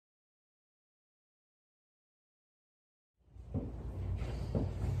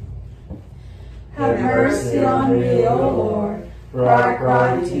Have mercy on me, O Lord, for I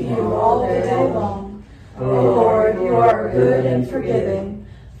cry to you all the day long. O Lord, you are good and forgiving,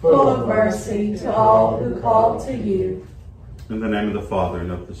 full of mercy to all who call to you. In the name of the Father, and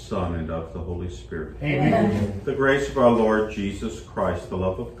of the Son, and of the Holy Spirit. Amen. The grace of our Lord Jesus Christ, the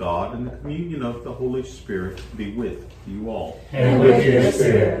love of God, and the communion of the Holy Spirit be with you all. And with your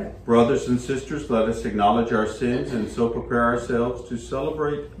spirit. Brothers and sisters, let us acknowledge our sins and so prepare ourselves to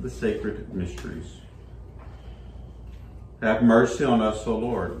celebrate the sacred mysteries. Have mercy on us, O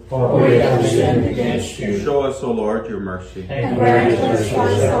Lord. For we have sinned against you. Show us, O Lord, your mercy. And grant us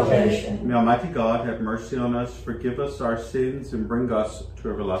thy salvation. May Almighty God have mercy on us, forgive us our sins, and bring us to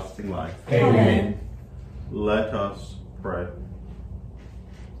everlasting life. Amen. Let us pray.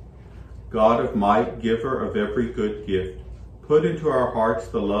 God of might, giver of every good gift, put into our hearts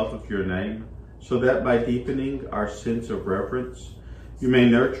the love of your name, so that by deepening our sense of reverence, you may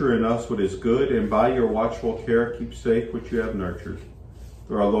nurture in us what is good, and by your watchful care keep safe what you have nurtured.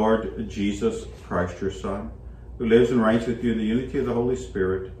 Through our Lord Jesus Christ, your Son, who lives and reigns with you in the unity of the Holy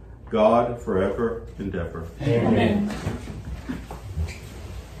Spirit, God, forever and ever. Amen.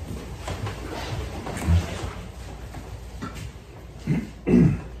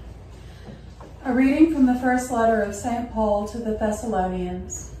 A reading from the first letter of St. Paul to the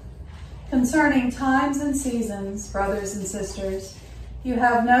Thessalonians. Concerning times and seasons, brothers and sisters, you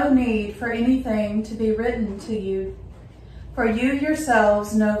have no need for anything to be written to you. For you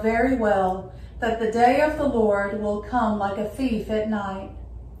yourselves know very well that the day of the Lord will come like a thief at night.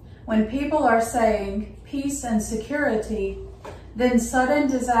 When people are saying peace and security, then sudden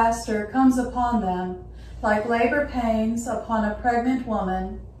disaster comes upon them, like labor pains upon a pregnant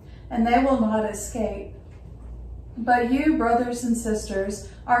woman, and they will not escape. But you, brothers and sisters,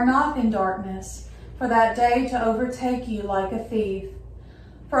 are not in darkness, for that day to overtake you like a thief.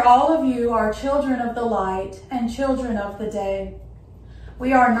 For all of you are children of the light and children of the day.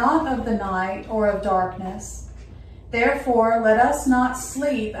 We are not of the night or of darkness. Therefore, let us not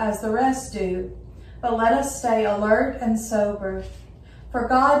sleep as the rest do, but let us stay alert and sober. For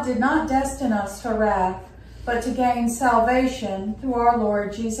God did not destine us to wrath, but to gain salvation through our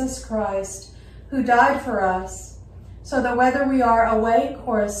Lord Jesus Christ, who died for us, so that whether we are awake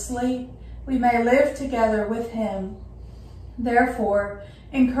or asleep, we may live together with him. Therefore,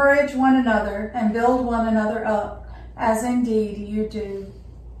 encourage one another and build one another up, as indeed you do.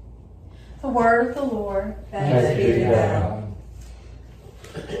 The word of the Lord. Thanks be to God.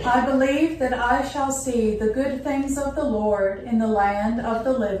 I believe that I shall see the good things of the Lord in the land of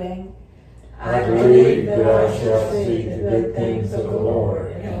the living. I believe that I shall see the good things of the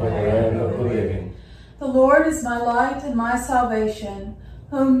Lord in the land of the living. The Lord is my light and my salvation.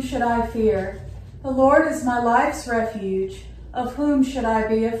 Whom should I fear? The Lord is my life's refuge. Of whom should I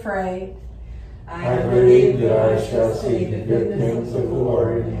be afraid? I believe that I shall see the good things of the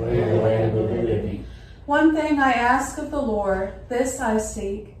Lord in the land of the living. One thing I ask of the Lord, this I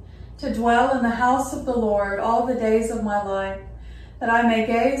seek, to dwell in the house of the Lord all the days of my life, that I may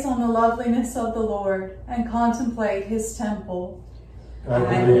gaze on the loveliness of the Lord and contemplate his temple. I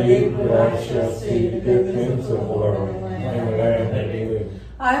believe that I shall see the good things of the Lord in the land of the living.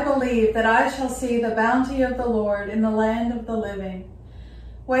 I believe that I shall see the bounty of the Lord in the land of the living.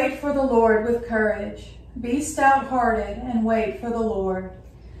 Wait for the Lord with courage. Be stout-hearted and wait for the Lord.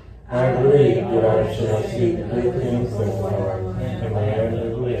 I believe that I shall see the good things of the Lord in the land of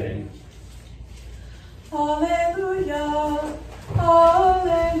the living. Alleluia,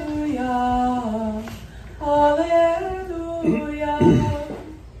 alleluia, alleluia, alleluia,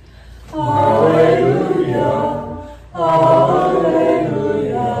 alleluia,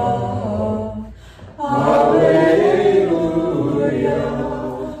 alleluia.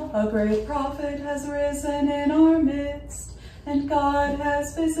 A great prophet has risen in our midst, and God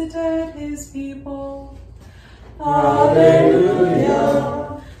has visited his people. Alleluia,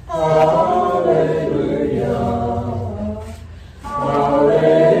 alleluia,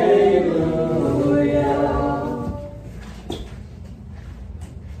 alleluia.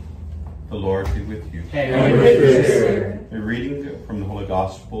 The Lord be with you. And with your spirit. A reading from the Holy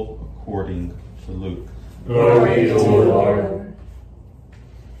Gospel according to Luke. Glory to you, Lord.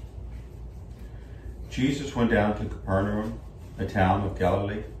 Jesus went down to Capernaum, a town of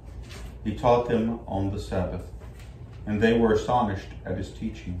Galilee. He taught them on the Sabbath, and they were astonished at his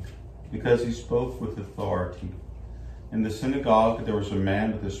teaching, because he spoke with authority. In the synagogue there was a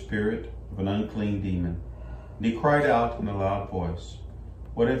man with the spirit of an unclean demon, and he cried out in a loud voice,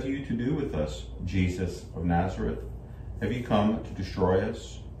 "What have you to do with us, Jesus of Nazareth? Have you come to destroy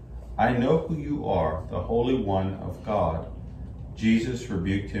us? I know who you are, the Holy One of God." Jesus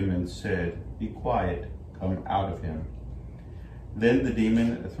rebuked him and said, "Be quiet, come out of him." Then the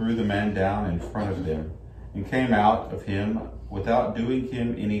demon threw the man down in front of them and came out of him without doing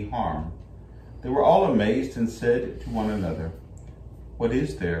him any harm. They were all amazed and said to one another, "What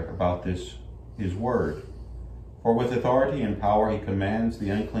is there about his word? For with authority and power he commands the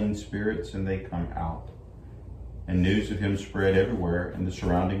unclean spirits, and they come out." And news of him spread everywhere in the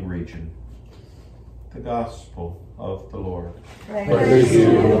surrounding region. The Gospel of the Lord. Praise to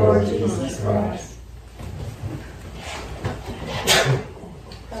you, Lord Jesus Christ.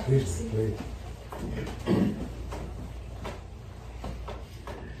 Please.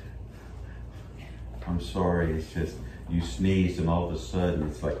 I'm sorry, it's just you sneezed and all of a sudden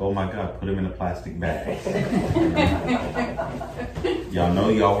it's like, oh my God, put him in a plastic bag. Y'all know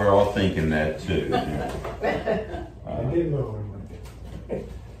y'all were all thinking that too.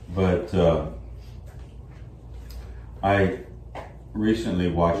 But I recently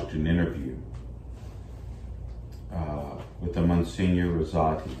watched an interview with a Monsignor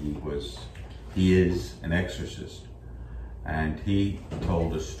Rosati. He is an exorcist, and he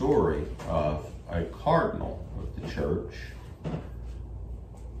told a story of a cardinal of the church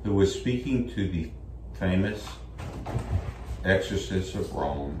who was speaking to the famous exorcist of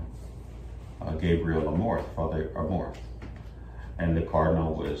Rome, Gabriel Amorth, Father Amorth. And the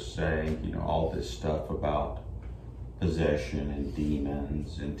cardinal was saying, all this stuff about possession and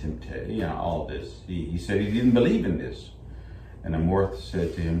demons and temptation, all this. He said he didn't believe in this. And Amorth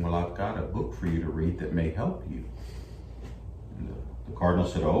said to him, "Well, I've got a book for you to read that may help you." And the cardinal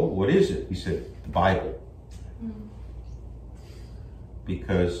said, "Oh, what is it?" He said, "The Bible."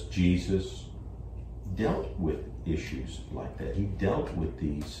 Because Jesus dealt with issues like that. He dealt with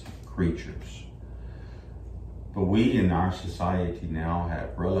these creatures. But we in our society now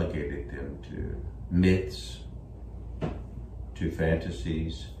have relegated them to myths, to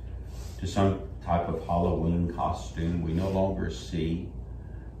fantasies, to some type of Halloween costume. We no longer see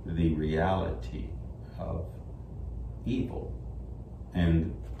the reality of evil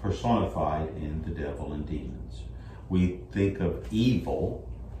and personified in the devil and demons. We think of evil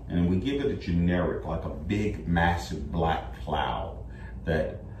and we give it a generic, like a big, massive black cloud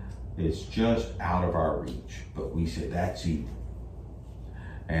that is just out of our reach. But we say that's evil.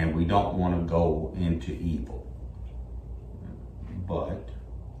 And we don't want to go into evil. But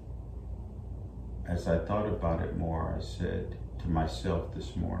as I thought about it more, I said to myself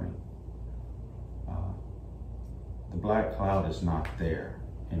this morning, the black cloud is not there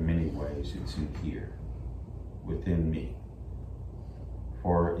in many ways. It's in here, within me.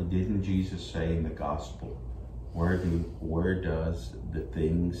 For didn't Jesus say in the gospel, where does the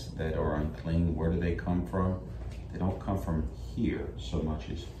things that are unclean, where do they come from? They don't come from here so much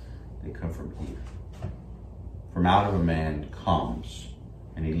as they come from here. From out of a man comes,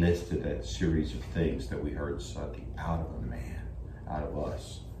 and he listed that series of things that we heard Sunday, out of a man, out of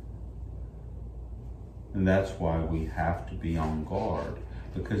us. And that's why we have to be on guard,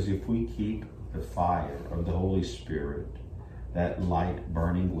 because if we keep the fire of the Holy Spirit, that light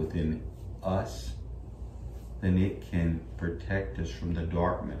burning within us, then it can protect us from the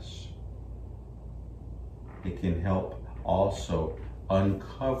darkness. It can help also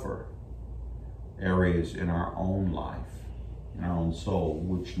uncover areas in our own life, in our own soul,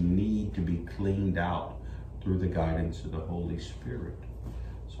 which need to be cleaned out through the guidance of the Holy Spirit.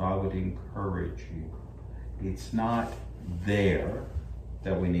 So I would encourage you, it's not there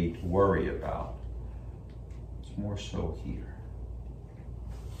that we need to worry about. It's more so here.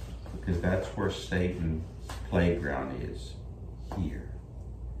 Because that's where Satan's playground is, here.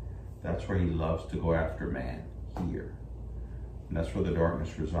 That's where he loves to go after man, here. And that's where the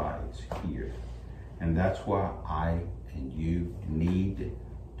darkness resides, here. And that's why I and you need to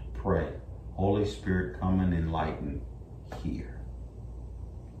pray. Holy Spirit, come and enlighten here.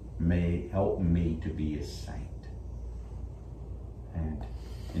 May help me to be a saint. And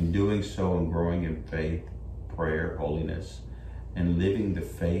in doing so and growing in faith, prayer, holiness, and living the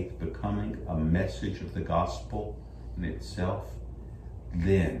faith, becoming a message of the gospel in itself,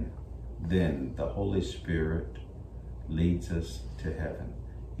 then the Holy Spirit leads us to heaven.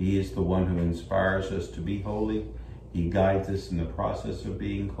 He is the one who inspires us to be holy. He guides us in the process of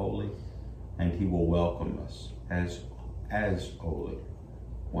being holy, and he will welcome us as holy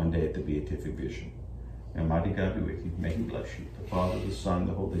one day at the beatific vision. And mighty God be with you. May he bless you, the Father, the Son,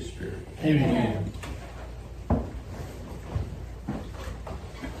 the Holy Spirit. Amen.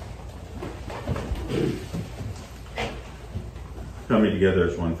 Coming together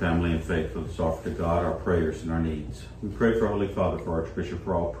as one family in faith. Let us offer to God our prayers and our needs. We pray for Holy Father, for Archbishop,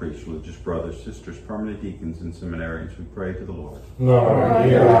 for all priests, religious brothers, sisters, permanent deacons, and seminarians. We pray to the Lord. Lord,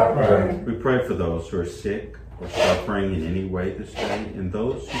 hear our prayer. We pray for those who are sick or suffering in any way this day, and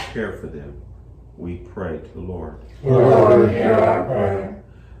those who care for them. We pray to the Lord. Lord, hear our prayer.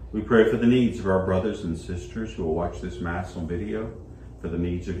 We pray for the needs of our brothers and sisters who will watch this Mass on video, for the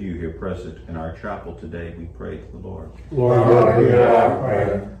needs of you here present in our chapel today. We pray to the Lord. Lord, hear our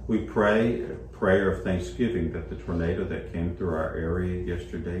prayer. We pray a prayer of thanksgiving that the tornado that came through our area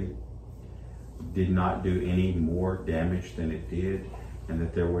yesterday did not do any more damage than it did, and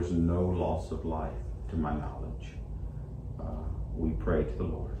that there was no loss of life, to my knowledge. We pray to the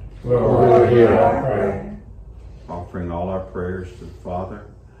Lord. Lord, hear our prayer. Offering all our prayers to the Father,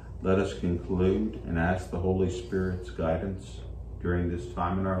 let us conclude and ask the Holy Spirit's guidance during this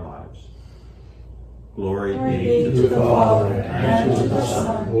time in our lives. Glory be To the Father, and to the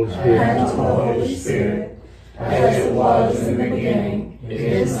Son, and to the Holy Spirit, as it was in the beginning,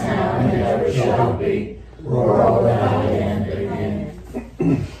 is now, and ever shall be, world without end.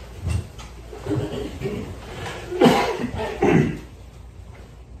 Amen.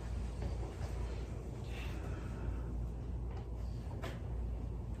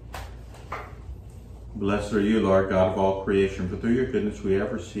 Blessed are you, Lord God of all creation, for through your goodness we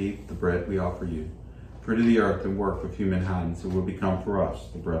have received the bread we offer you. Fruit of the earth and work of human hands, it will become for us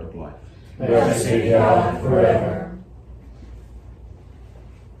the bread of life. Blessed be God forever.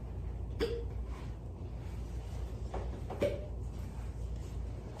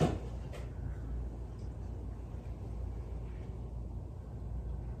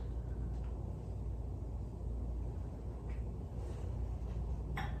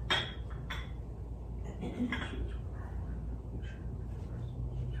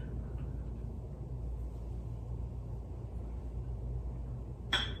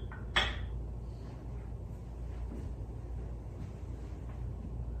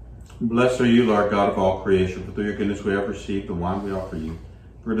 Blessed are you, Lord God of all creation, for through your goodness we have received the wine we offer you.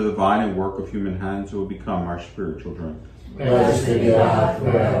 Fruit of the vine and work of human hands, it will become our spiritual drink. Blessed be God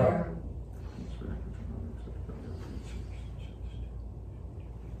forever.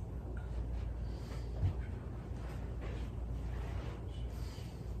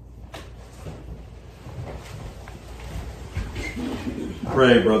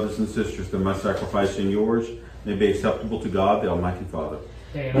 Pray, brothers and sisters, that my sacrifice and yours may be acceptable to God, the Almighty Father.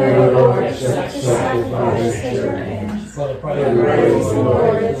 May the Lord accept sacrifice at your hands, for the praise and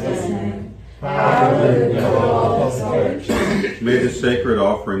glory of his name, hallelujah to all his church. May this sacred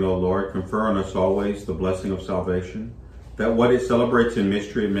offering, O Lord, confer on us always the blessing of salvation, that what it celebrates in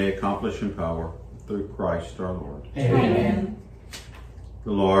mystery may accomplish in power, through Christ our Lord. Amen.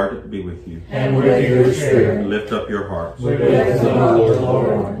 The Lord be with you. And with your spirit. Lift up your hearts. We lift them up,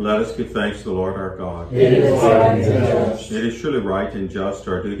 Lord. Let us give thanks to the Lord our God. It is right and just. It is surely right and just,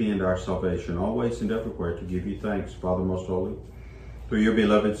 our duty and our salvation, always and everywhere, to give you thanks, Father most holy, through your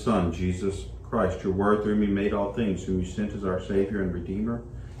beloved Son, Jesus Christ, your word through me made all things, whom you sent as our Savior and Redeemer,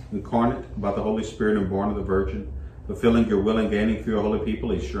 incarnate by the Holy Spirit and born of the Virgin, fulfilling your will and gaining for your holy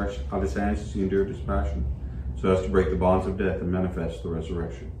people, he stretched out his hands as he endured his passion, so as to break the bonds of death and manifest the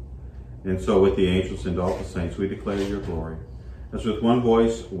resurrection. And so with the angels and all the saints we declare your glory, as with one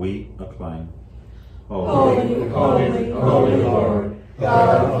voice we acclaim. Holy, holy, holy Lord,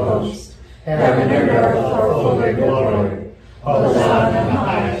 God of hosts, heaven and earth are full of your glory. Hosanna in the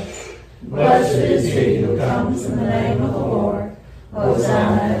highest. Blessed is he who comes in the name of the Lord.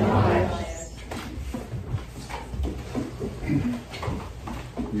 Hosanna in the highest.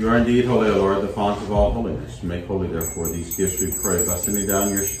 You are indeed holy, O Lord, the font of all holiness. Make holy, therefore, these gifts, we pray, by sending down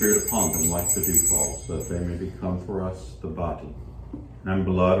your Spirit upon them like the dewfall, so that they may become for us the body and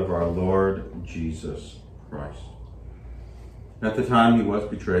blood of our Lord Jesus Christ. At the time he was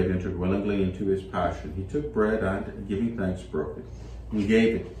betrayed, entered willingly into his passion, he took bread and, giving thanks, broke it, and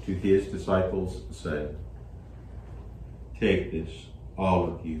gave it to his disciples, saying, "Take this, all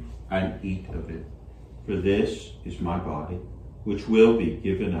of you, and eat of it, for this is my body, which will be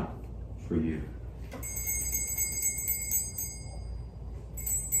given up for you."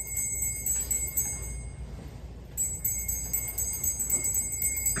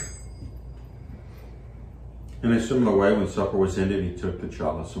 In a similar way, when supper was ended, he took the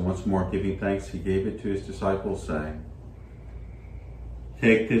chalice, and once more giving thanks, he gave it to his disciples, saying,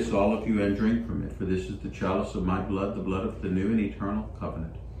 "Take this, all of you, and drink from it, for this is the chalice of my blood, the blood of the new and eternal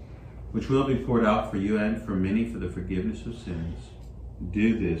covenant, which will be poured out for you and for many for the forgiveness of sins.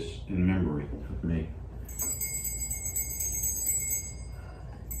 Do this in memory of me."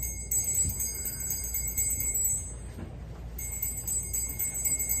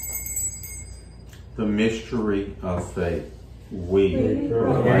 The mystery of faith. We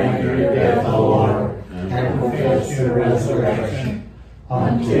proclaim your death, O Lord, and confess your resurrection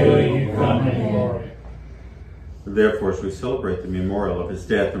until you come in glory. Therefore, as we celebrate the memorial of his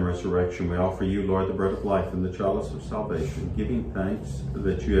death and resurrection, we offer you, Lord, the bread of life and the chalice of salvation, giving thanks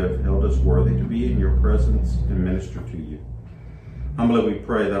that you have held us worthy to be in your presence and minister to you. Humbly we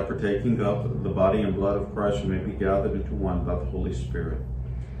pray that partaking of the body and blood of Christ, we may be gathered into one by the Holy Spirit.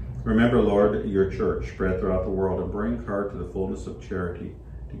 Remember, Lord, your church spread throughout the world, and bring her to the fullness of charity,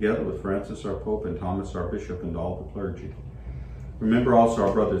 together with Francis our Pope and Thomas our Bishop and all the clergy. Remember also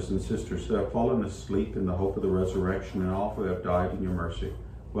our brothers and sisters who have fallen asleep in the hope of the resurrection, and all who have died in your mercy.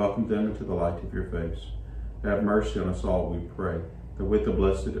 Welcome them into the light of your face. Have mercy on us all, we pray, that with the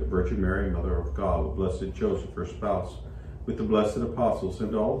Blessed Virgin Mary, Mother of God, with Blessed Joseph, her spouse, with the blessed apostles,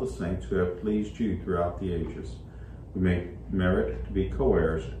 and all the saints who have pleased you throughout the ages, we may merit to be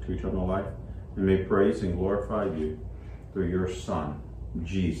co-heirs to eternal life, and may praise and glorify you through your Son,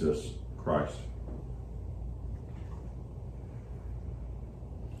 Jesus Christ.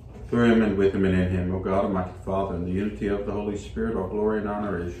 Through him and with him and in him, O God, Almighty Father, in the unity of the Holy Spirit, all glory and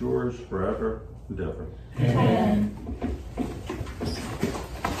honor is yours forever and ever. Amen.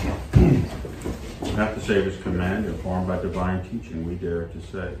 At the Savior's command, informed by divine teaching, we dare to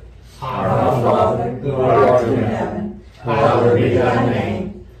say, Our Father, who art in heaven, hallowed be thy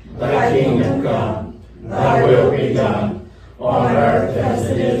name. Thy kingdom come, thy will be done, on earth as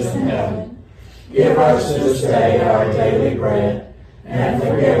it is in heaven. Give us this day our daily bread, and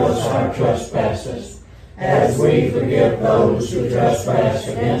forgive us our trespasses, as we forgive those who trespass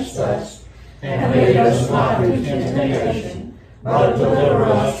against us. And lead us not into temptation, but deliver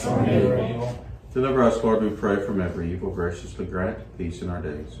us from evil. Deliver us, Lord, we pray, from every evil. Graciously grant peace in our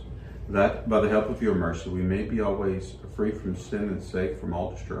days, that by the help of your mercy we may be always free from sin and safe from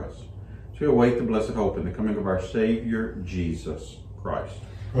all distress. So we await the blessed hope and the coming of our Savior, Jesus Christ.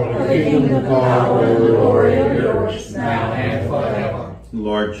 For the kingdom, the power, and the glory are yours, now and forever.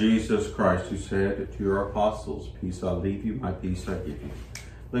 Lord Jesus Christ, who said to your apostles, peace I leave you, my peace I give you.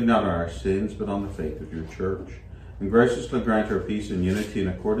 Look not on our sins, but on the faith of your church, and graciously grant her peace and unity in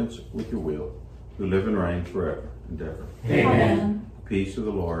accordance with your will, who live and reign forever and ever. Amen. The peace of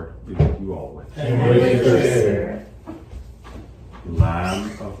the Lord be with you always. And with your spirit.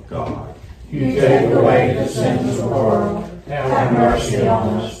 Lamb of God, You take away the sins of the world. Have mercy on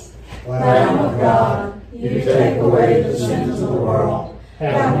us. Lamb of God, you take away the sins of the world.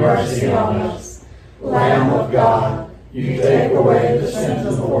 Have mercy on us. Lamb of God, you take away the sins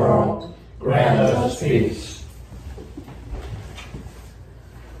of the world. Grant us peace.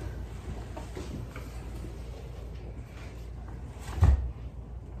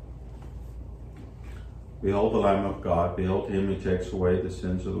 behold the Lamb of God, behold him who takes away the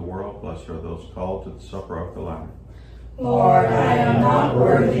sins of the world. Blessed are those called to the supper of the Lamb. Lord, I am not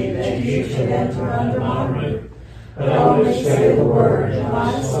worthy that you should enter under my roof, but only say the word, and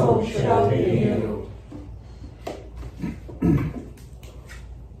my soul shall be healed.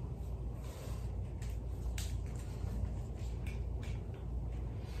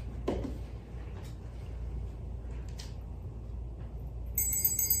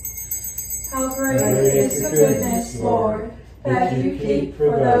 How great is the goodness, Lord, that you keep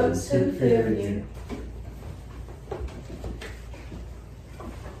for those who fear you.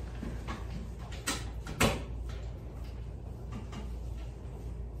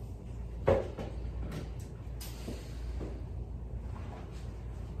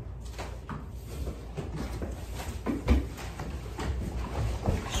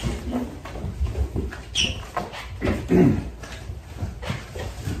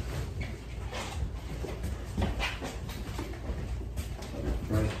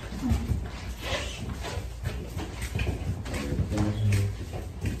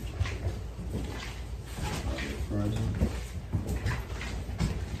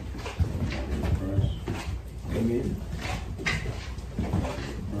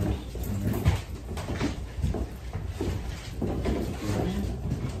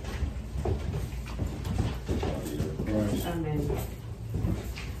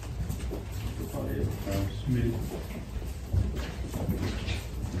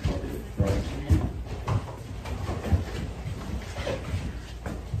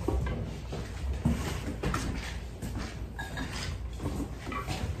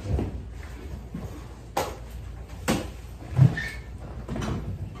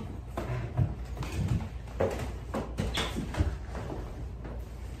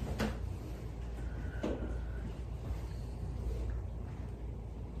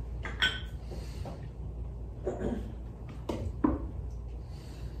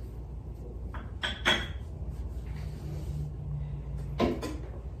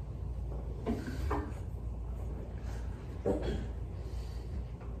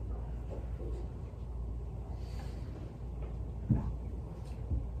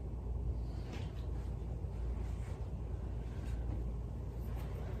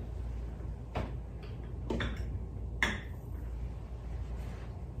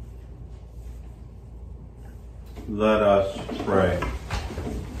 Let us pray.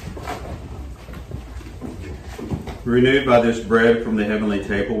 Renewed by this bread from the heavenly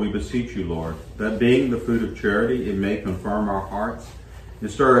table, we beseech you, Lord, that being the food of charity, it may confirm our hearts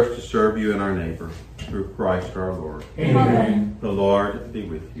and stir us to serve you and our neighbor, through Christ our Lord. Amen. The Lord be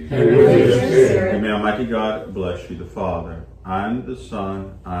with you. And with your spirit. And may Almighty God bless you, the Father, and the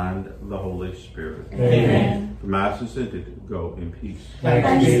Son, and the Holy Spirit. Amen. The Mass is ended. Go in peace.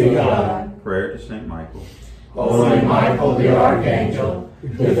 Thanks be to God. Prayer to Saint Michael. Holy Michael the Archangel,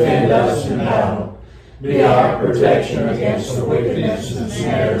 defend us in battle. Be our protection against the wickedness and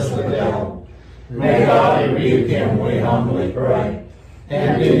snares of the devil. May God rebuke him, we humbly pray.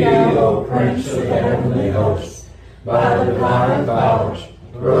 And do you, O Prince of the heavenly hosts, by the divine powers,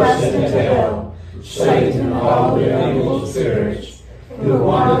 thrust into hell Satan and all the evil spirits who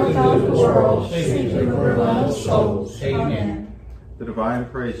wander through the world seeking to ruin souls. Amen. The divine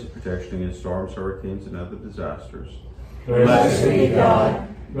praise of protection against storms, hurricanes, and other disasters. Blessed be God.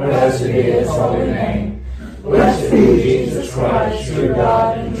 Blessed be his holy name. Blessed be Jesus Christ, true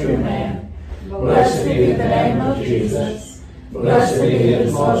God and true man. Blessed be the name of Jesus. Blessed be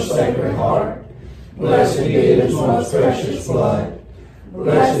his most sacred heart. Blessed be his most precious blood.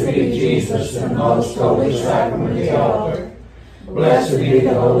 Blessed be Jesus, the most holy sacrament of the altar. Blessed be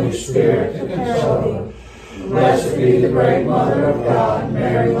the Holy Spirit, the Consoler. Blessed be the great Mother of God,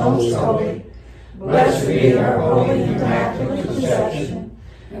 Mary most holy. Blessed be her holy and immaculate conception.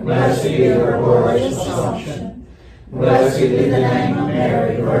 Blessed be her glorious Assumption. Blessed be the name of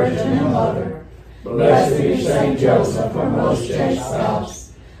Mary, Virgin and Mother. Blessed be Saint Joseph, her most chaste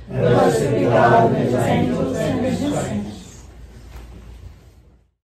spouse. Blessed be God and his angels and